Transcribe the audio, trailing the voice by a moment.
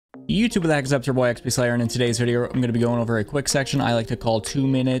YouTube, what the heck is up? It's your boy XP Slayer, and in today's video, I'm going to be going over a quick section I like to call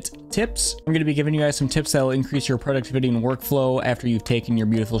 2-minute tips. I'm going to be giving you guys some tips that will increase your productivity and workflow after you've taken your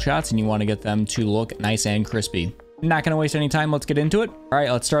beautiful shots and you want to get them to look nice and crispy. Not going to waste any time. Let's get into it. All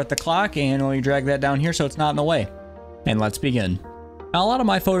right, let's start the clock, and we'll drag that down here so it's not in the way. And let's begin. Now, a lot of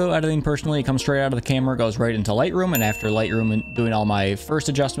my photo editing personally comes straight out of the camera, goes right into Lightroom, and after Lightroom and doing all my first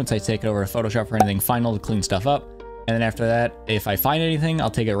adjustments, I take it over to Photoshop for anything final to clean stuff up. And then after that, if I find anything,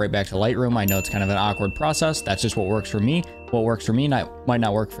 I'll take it right back to Lightroom. I know it's kind of an awkward process. That's just what works for me. What works for me might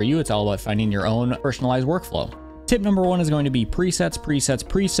not work for you. It's all about finding your own personalized workflow. Tip number one is going to be presets, presets,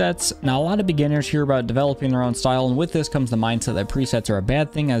 presets. Now, a lot of beginners hear about developing their own style, and with this comes the mindset that presets are a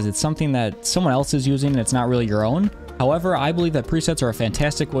bad thing, as it's something that someone else is using and it's not really your own. However, I believe that presets are a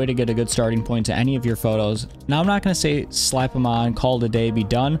fantastic way to get a good starting point to any of your photos. Now, I'm not going to say slap them on, call it a day, be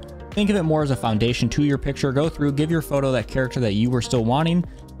done. Think of it more as a foundation to your picture. Go through, give your photo that character that you were still wanting,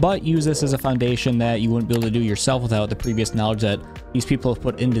 but use this as a foundation that you wouldn't be able to do yourself without the previous knowledge that these people have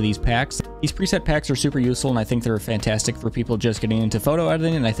put into these packs. These preset packs are super useful, and I think they're fantastic for people just getting into photo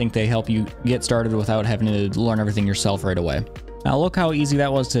editing, and I think they help you get started without having to learn everything yourself right away. Now look how easy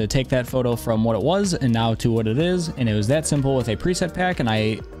that was to take that photo from what it was and now to what it is, and it was that simple with a preset pack, and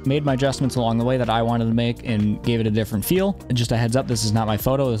I made my adjustments along the way that I wanted to make and gave it a different feel. And just a heads up, this is not my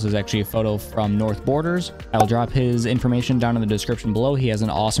photo. This is actually a photo from North Borders. I will drop his information down in the description below. He has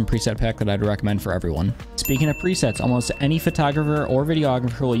an awesome preset pack that I'd recommend for everyone. Speaking of presets, almost any photographer or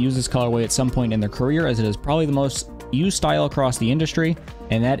videographer will use this colorway at some point in their career, as it is probably the most used style across the industry,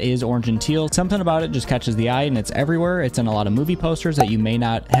 and that is orange and teal. Something about it just catches the eye, and it's everywhere. It's in a lot of movie posters that you may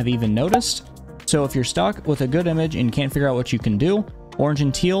not have even noticed. So if you're stuck with a good image and can't figure out what you can do, orange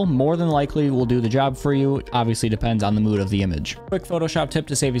and teal more than likely will do the job for you. Obviously depends on the mood of the image. Quick Photoshop tip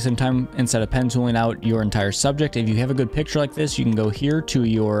to save you some time instead of pen tooling out your entire subject. If you have a good picture like this, you can go here to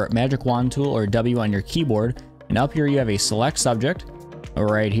your magic wand tool or W on your keyboard, and up here you have a select subject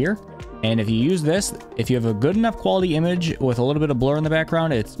right here. And if you use this, if you have a good enough quality image with a little bit of blur in the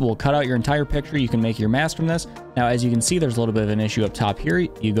background, it will cut out your entire picture. You can make your mask from this. Now, as you can see, there's a little bit of an issue up top here.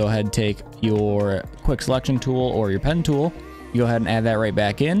 You go ahead and take your quick selection tool or your pen tool. You go ahead and add that right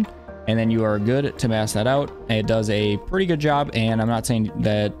back in, and then you are good to mask that out. It does a pretty good job, and I'm not saying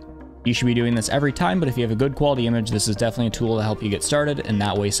that you should be doing this every time, but if you have a good quality image, this is definitely a tool to help you get started and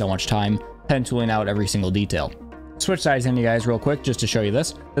not waste so much time pen tooling out every single detail. Switch sides in, you guys, real quick, just to show you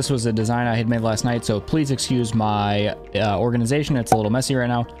this. This was a design I had made last night, so please excuse my organization. It's a little messy right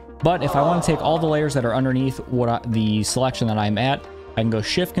now. But if I want to take all the layers that are underneath the selection that I'm at, I can go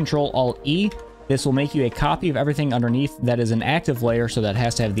Shift, Control, Alt, E. This will make you a copy of everything underneath that is an active layer, so that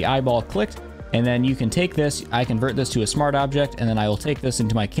has to have the eyeball clicked. And then you can take this, I convert this to a smart object, and then I will take this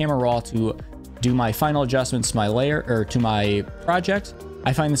into my camera raw to do my final adjustments to my layer, or to my project.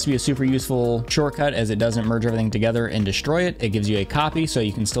 I find this to be a super useful shortcut, as it doesn't merge everything together and destroy it. It gives you a copy, so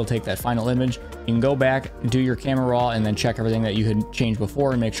you can still take that final image. You can go back, do your camera raw, and then check everything that you had changed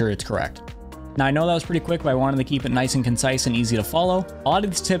before and make sure it's correct. Now, I know that was pretty quick, but I wanted to keep it nice and concise and easy to follow. A lot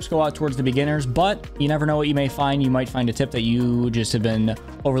of these tips go out towards the beginners, but you never know what you may find. You might find a tip that you just have been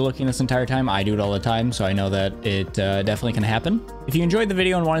overlooking this entire time. I do it all the time, so I know that it definitely can happen. If you enjoyed the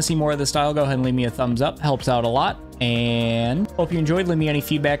video and want to see more of this style, go ahead and leave me a thumbs up. Helps out a lot. And hope you enjoyed. Leave me any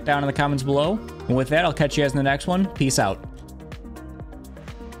feedback down in the comments below. And with that, I'll catch you guys in the next one. Peace out.